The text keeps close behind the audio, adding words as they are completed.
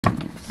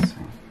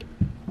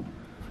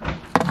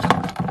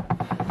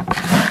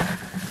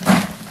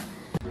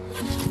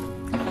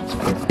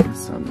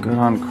it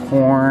on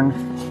corn.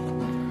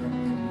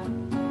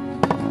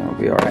 It'll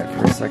be alright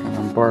for a second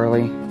on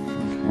barley.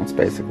 That's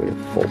basically a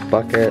full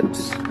bucket.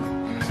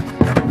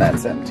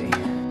 That's empty.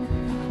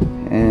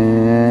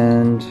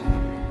 And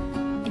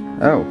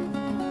oh,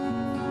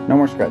 no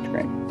more scratch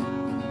grain.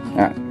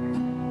 Alright.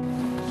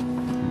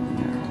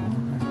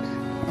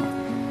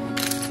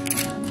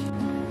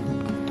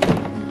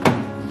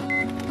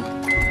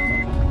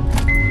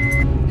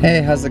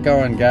 Hey, how's it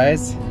going,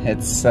 guys?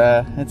 It's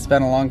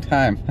been a long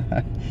time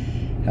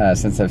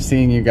since I've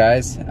seen you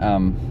guys.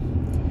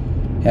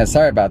 Yeah,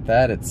 sorry about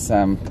that. It's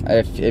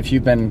if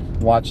you've been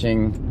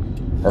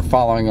watching or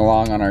following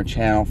along on our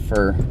channel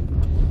for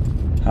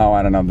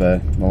I don't know,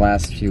 the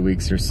last few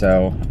weeks or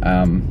so,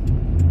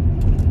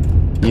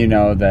 you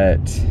know that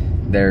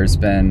there was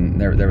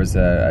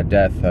a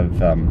death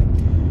of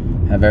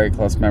a very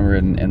close member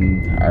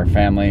in our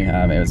family.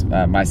 It was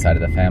my side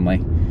of the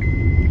family.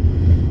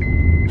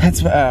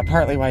 That's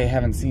partly why you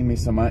haven't seen me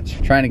so much.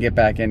 Trying to get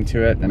back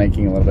into it and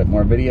making a little bit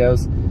more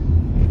videos.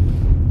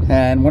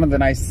 And one of the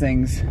nice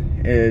things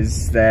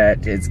is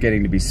that it's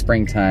getting to be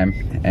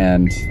springtime,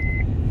 and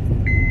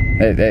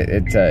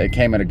it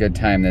came at a good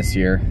time this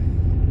year.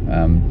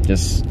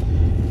 Just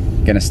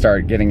gonna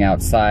start getting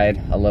outside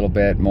a little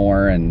bit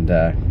more, and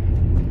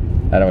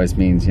that always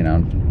means, you know,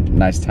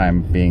 nice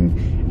time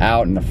being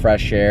out in the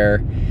fresh air,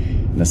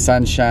 in the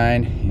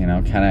sunshine. You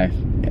know, kind of.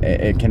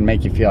 It can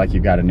make you feel like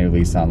you've got a new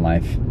lease on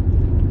life.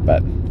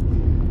 But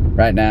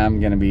right now I'm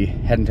gonna be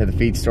heading to the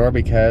feed store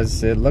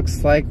because it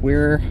looks like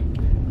we're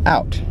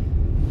out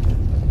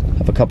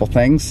of a couple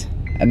things.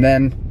 And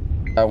then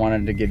I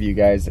wanted to give you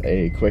guys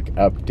a quick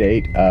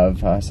update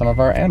of some of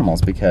our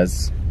animals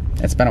because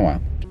it's been a while.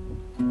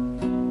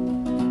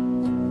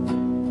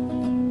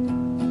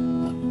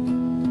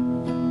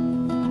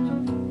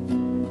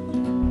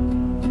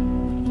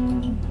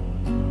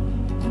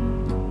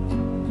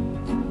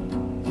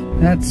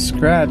 That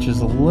scratch is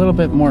a little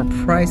bit more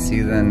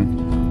pricey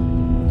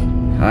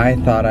than I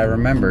thought I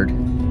remembered.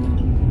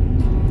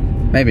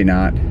 Maybe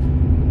not.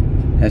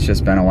 It's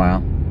just been a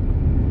while.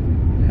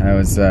 I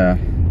was,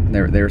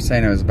 they were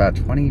saying it was about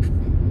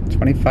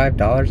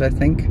 $25, I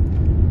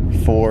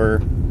think,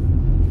 for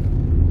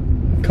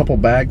a couple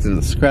bags of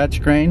the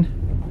scratch grain.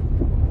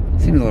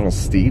 Seems a little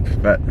steep,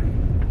 but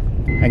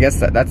I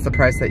guess that's the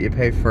price that you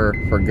pay for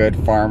good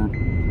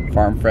farm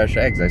fresh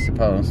eggs, I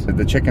suppose.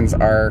 The chickens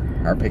are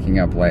picking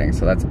up laying,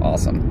 so that's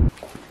awesome.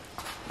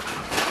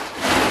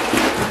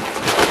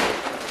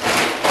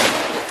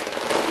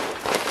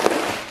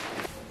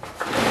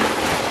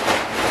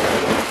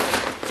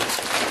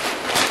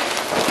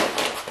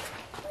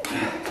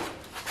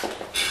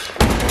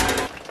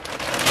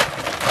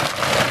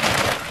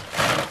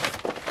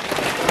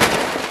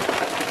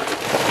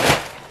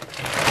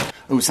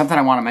 Ooh, something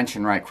I want to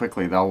mention right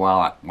quickly though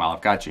while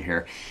I've got you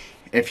here.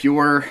 If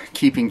you're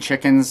keeping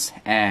chickens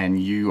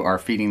and you are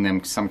feeding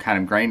them some kind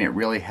of grain, it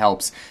really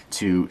helps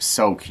to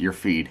soak your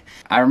feed.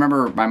 I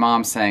remember my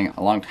mom saying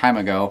a long time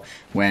ago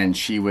when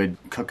she would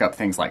cook up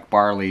things like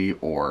barley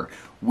or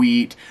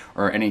wheat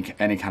or any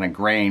kind of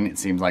grain, it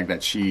seems like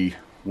that she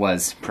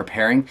was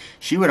preparing,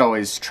 she would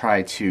always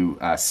try to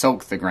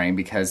soak the grain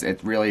because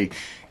it really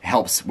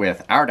helps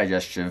with our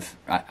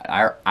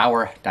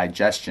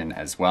digestion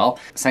as well.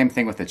 Same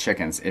thing with the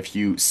chickens. If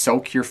you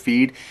soak your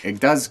feed, it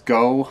does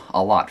go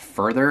a lot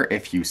further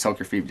if you soak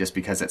your feed just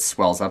because it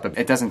swells up.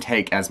 It doesn't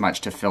take as much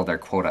to fill their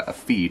quota of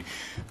feed.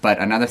 But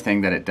another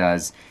thing that it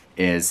does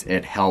is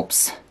it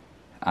helps,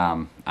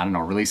 I don't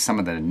know, release some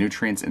of the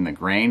nutrients in the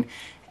grain,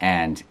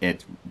 and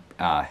it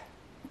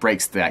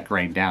breaks that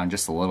grain down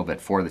just a little bit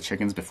for the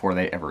chickens before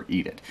they ever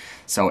eat it.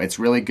 So it's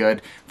really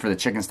good for the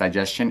chicken's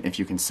digestion if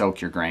you can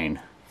soak your grain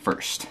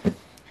first.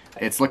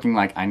 It's looking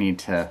like I need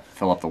to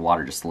fill up the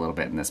water just a little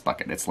bit in this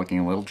bucket. It's looking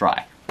a little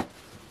dry.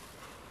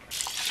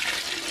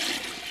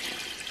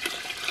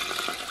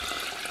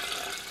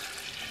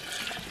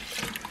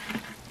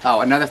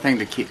 Oh, another thing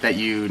that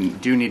you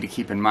do need to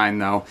keep in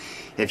mind though,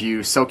 if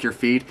you soak your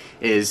feed,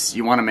 is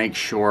you want to make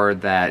sure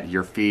that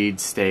your feed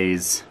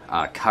stays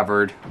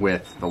covered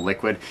with the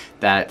liquid.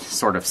 That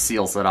sort of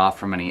seals it off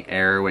from any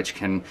air, which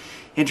can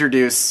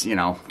introduce, you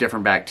know,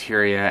 different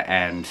bacteria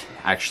and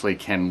actually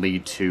can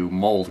lead to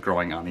mold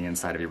growing on the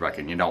inside of your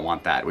bucket. You don't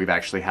want that. We've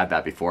actually had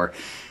that before.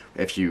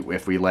 If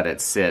we let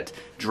it sit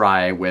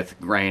dry with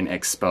grain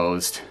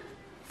exposed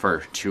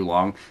for too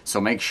long.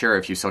 So make sure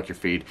if you soak your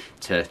feed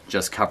to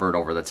just cover it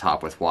over the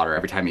top with water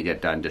every time you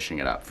get done dishing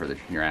it up for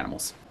your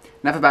animals.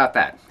 Enough about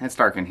that. It's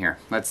dark in here.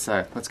 Let's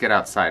get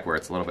outside where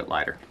it's a little bit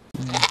lighter.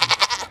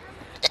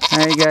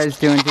 How are you guys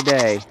doing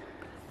today?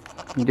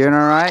 You doing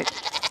all right?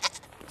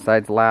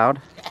 Besides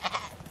loud.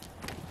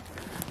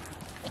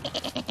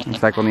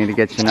 Looks like we'll need to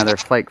get you another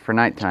flake for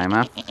nighttime,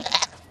 huh?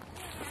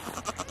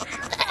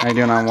 How you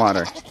doing on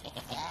water?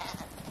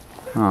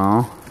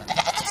 Oh.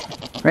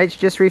 Rach,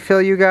 just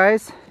refill you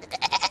guys?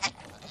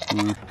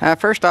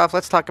 First off,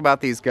 let's talk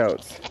about these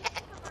goats.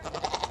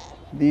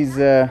 These,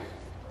 I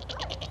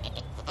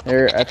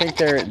think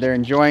they're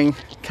enjoying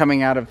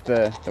coming out of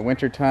the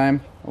winter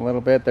time a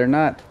little bit. They're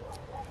not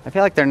I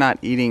feel like they're not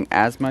eating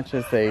as much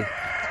as they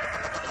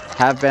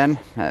have been.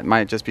 It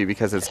might just be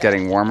because it's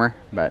getting warmer,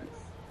 but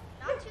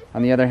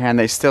on the other hand,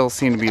 they still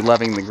seem to be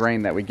loving the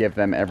grain that we give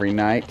them every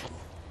night.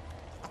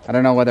 I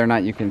don't know whether or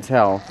not you can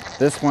tell.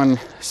 This one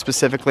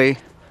specifically,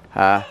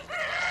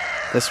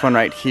 this one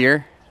right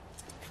here,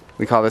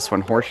 we call this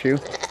one Horseshoe.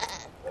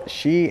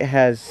 She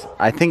has,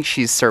 I think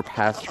she's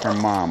surpassed her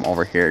mom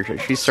over here.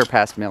 She's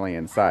surpassed Millie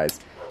in size.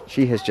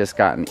 She has just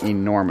gotten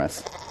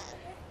enormous.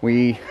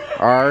 We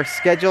are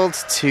scheduled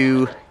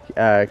to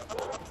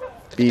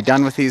be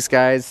done with these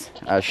guys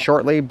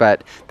shortly,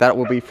 but that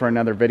will be for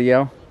another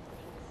video.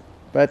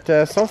 But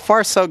so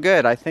far so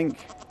good. I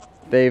think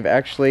they've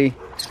actually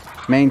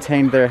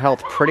maintained their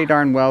health pretty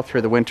darn well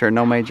through the winter.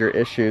 No major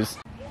issues,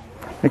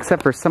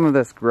 except for some of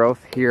this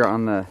growth here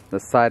on the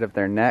side of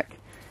their neck.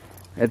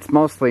 It's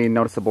mostly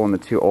noticeable in the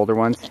two older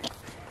ones.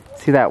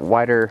 See that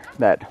lighter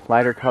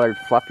colored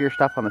fluffier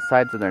stuff on the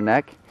sides of their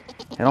neck?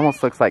 It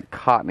almost looks like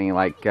cottony,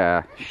 like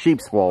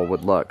sheep's wool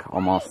would look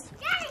almost.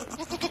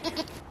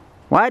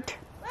 What?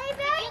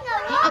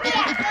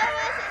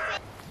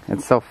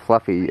 It's so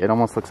fluffy, it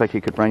almost looks like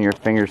you could run your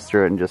fingers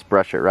through it and just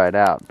brush it right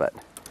out, but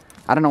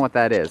I don't know what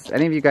that is.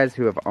 Any of you guys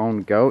who have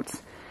owned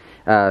goats,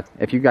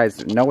 if you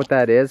guys know what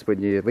that is, would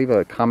you leave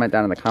a comment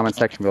down in the comment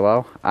section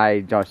below?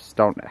 I just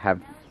don't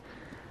have,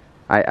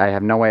 I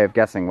have no way of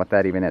guessing what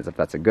that even is, if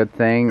that's a good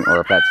thing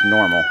or if that's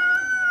normal.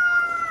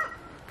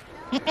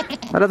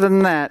 But other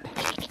than that,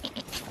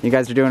 you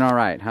guys are doing all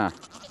right, huh?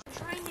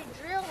 Trying to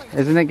drill it.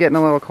 Isn't it getting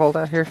a little cold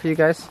out here for you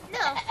guys? No.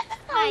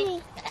 Hi.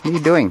 What are you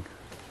doing?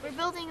 We're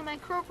building a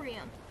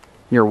microbrium.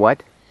 You're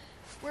what?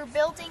 We're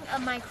building a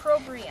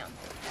microbrium.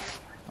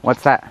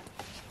 What's that?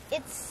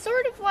 It's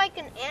sort of like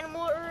an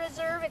animal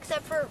reserve,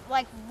 except for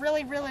like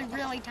really, really,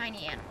 really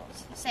tiny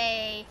animals.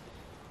 Say,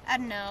 I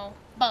don't know,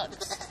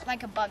 bugs.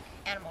 Like a bug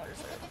animal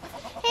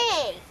reserve.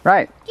 Hey!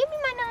 Right. Give me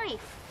my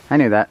knife. I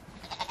knew that.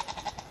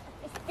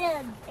 It's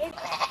done.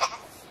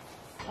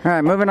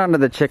 Alright, moving on to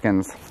the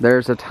chickens.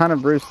 There's a ton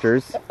of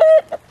roosters.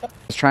 I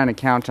was trying to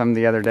count them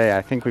the other day.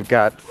 I think we've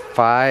got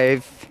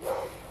 5,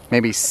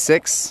 maybe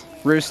 6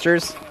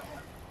 roosters,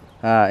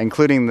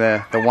 including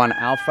the one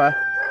alpha.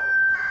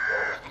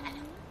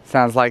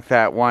 Sounds like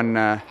that one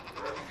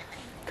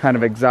kind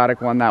of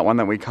exotic one, that one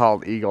that we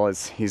called Eagle.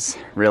 He's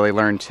really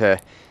learned to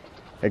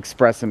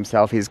express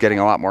himself. He's getting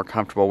a lot more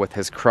comfortable with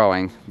his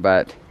crowing,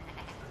 but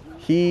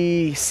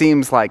he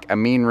seems like a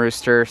mean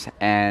rooster,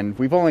 and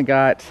we've only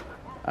got,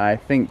 I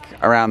think,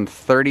 around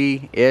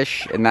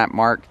 30-ish in that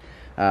mark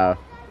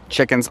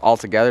chickens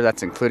altogether.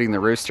 That's including the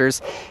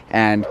roosters.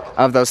 And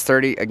of those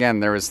 30, again,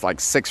 there was like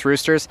 6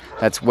 roosters.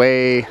 That's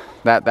way,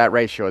 that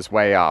ratio is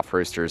way off,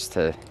 roosters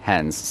to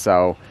hens.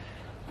 So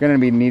we're going to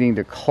be needing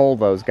to cull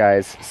those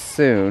guys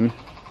soon.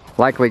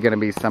 Likely going to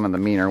be some of the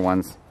meaner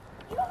ones,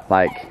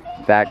 like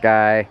that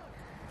guy,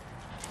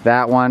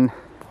 that one.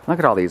 Look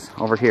at all these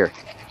over here.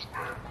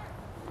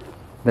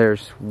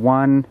 There's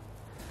 1,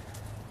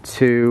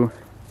 2,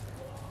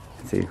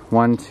 let's see,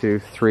 1, 2,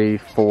 3,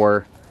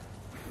 4,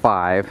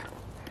 5.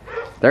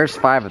 There's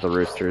 5 of the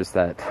roosters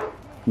that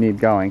need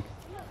going.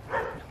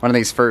 One of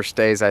these first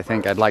days, I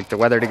think I'd like the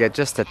weather to get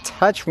just a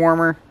touch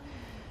warmer,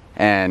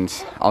 and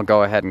I'll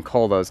go ahead and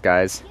cull those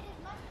guys.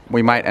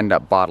 We might end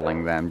up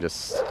bottling them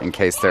just in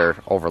case they're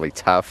overly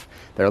tough.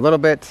 They're a little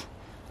bit,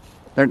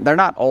 they're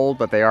not old,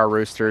 but they are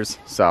roosters,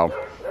 so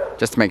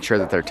just to make sure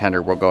that they're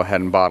tender, we'll go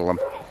ahead and bottle them.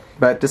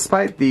 But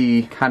despite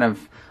the kind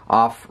of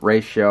off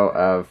ratio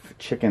of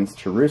chickens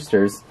to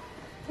roosters,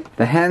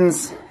 the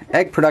hens'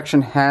 egg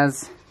production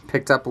has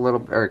picked up a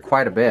little, or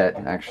quite a bit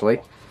actually.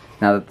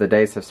 Now that the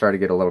days have started to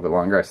get a little bit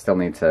longer, I still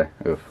need to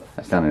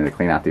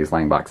clean out these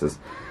laying boxes.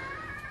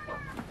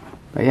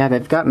 But yeah,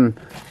 they've gotten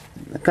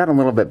a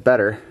little bit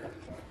better.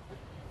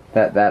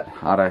 That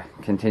ought to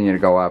continue to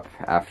go up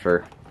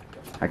after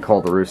I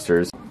cull the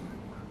roosters.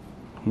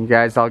 You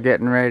guys all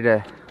getting ready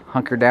to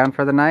hunker down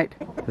for the night?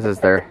 This is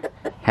their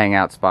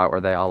hangout spot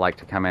where they all like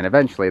to come in.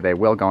 Eventually they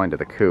will go into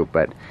the coop,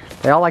 but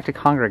they all like to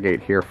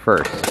congregate here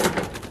first.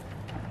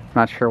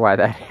 Not sure why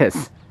that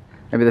is.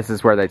 Maybe this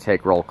is where they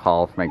take roll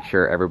call to make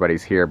sure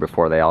everybody's here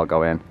before they all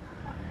go in.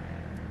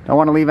 Don't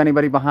want to leave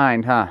anybody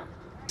behind, huh?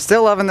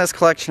 Still loving this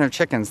collection of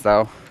chickens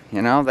though.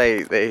 You know,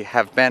 they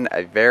have been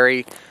a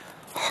very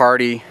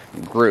hardy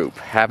group.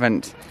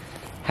 Haven't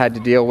had to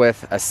deal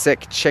with a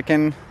sick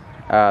chicken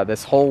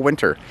this whole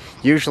winter.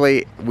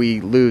 Usually we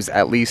lose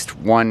at least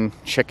 1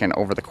 chicken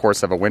over the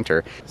course of a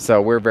winter.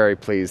 So we're very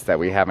pleased that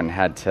we haven't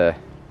had to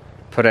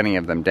put any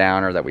of them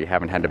down, or that we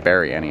haven't had to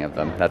bury any of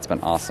them. That's been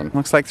awesome.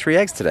 Looks like 3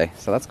 eggs today,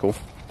 so that's cool.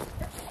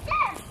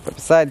 But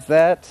besides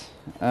that,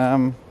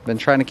 been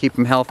trying to keep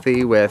them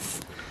healthy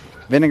with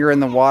vinegar in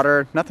the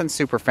water. Nothing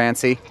super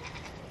fancy.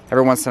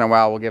 Every once in a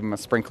while we'll give them a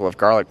sprinkle of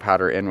garlic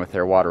powder in with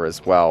their water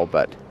as well,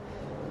 but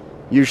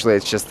usually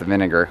it's just the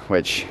vinegar,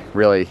 which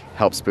really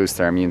helps boost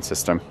their immune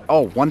system.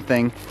 Oh, one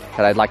thing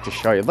that I'd like to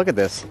show you. Look at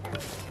this.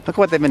 Look at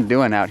what they've been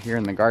doing out here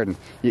in the garden.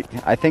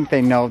 I think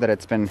they know that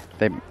it's been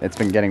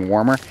getting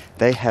warmer.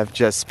 They have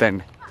just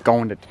been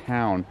going to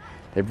town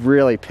They've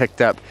really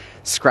picked up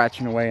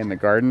scratching away in the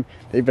garden.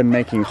 They've been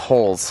making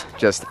holes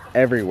just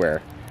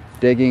everywhere,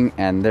 digging,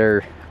 and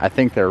I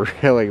think they're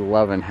really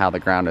loving how the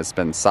ground has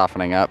been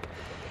softening up.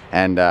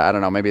 And I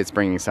don't know, maybe it's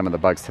bringing some of the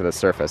bugs to the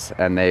surface,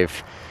 and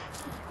they've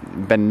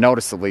been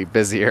noticeably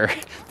busier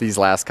these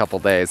last couple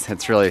days.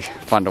 It's really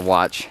fun to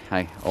watch.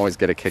 I always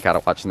get a kick out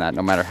of watching that,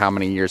 no matter how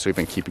many years we've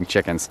been keeping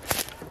chickens.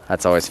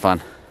 That's always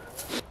fun.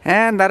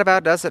 And that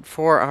about does it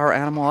for our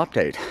animal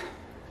update.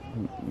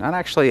 Not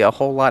actually a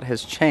whole lot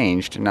has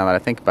changed now that I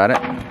think about it,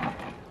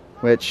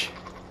 which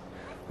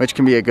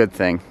can be a good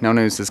thing. No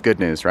news is good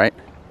news, right?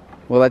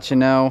 We'll let you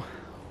know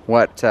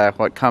what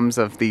comes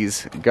of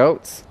these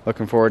goats.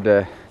 Looking forward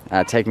to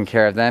taking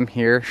care of them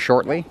here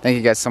shortly. Thank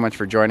you guys so much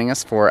for joining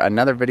us for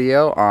another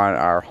video on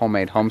our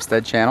Homemade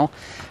Homestead channel.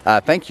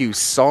 Thank you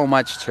so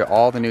much to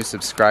all the new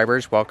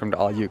subscribers. Welcome to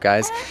all you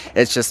guys.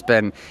 It's just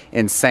been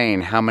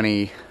insane how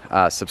many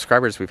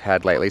subscribers we've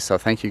had lately, so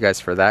thank you guys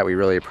for that. We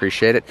really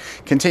appreciate it.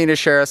 Continue to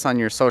share us on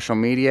your social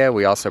media.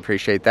 We also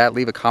appreciate that.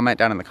 Leave a comment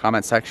down in the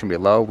comment section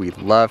below. We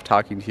love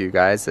talking to you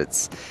guys.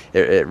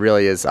 It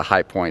really is a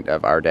high point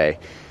of our day.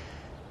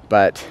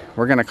 But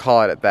we're gonna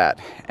call it at that,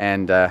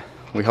 and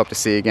we hope to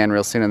see you again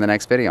real soon in the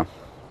next video.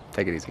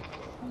 Take it easy.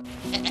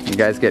 You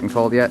guys getting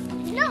cold yet?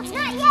 No,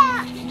 not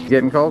yet. You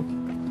getting cold?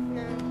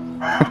 No.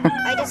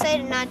 I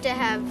decided not to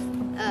have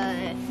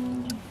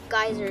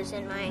geysers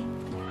in my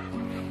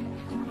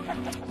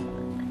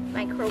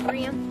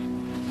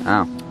microbiome.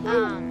 Oh.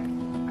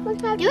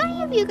 Do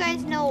any of you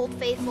guys know Old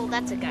Faithful?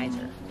 That's a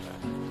geyser.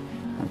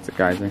 That's a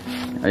geyser.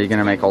 Are you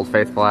gonna make Old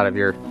Faithful out of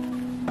your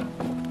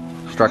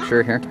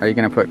structure here? Are you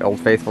gonna put Old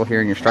Faithful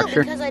here in your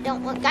structure? No, because I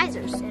don't want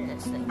geysers in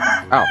this thing.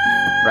 Oh,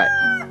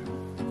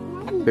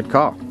 right. Good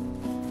call.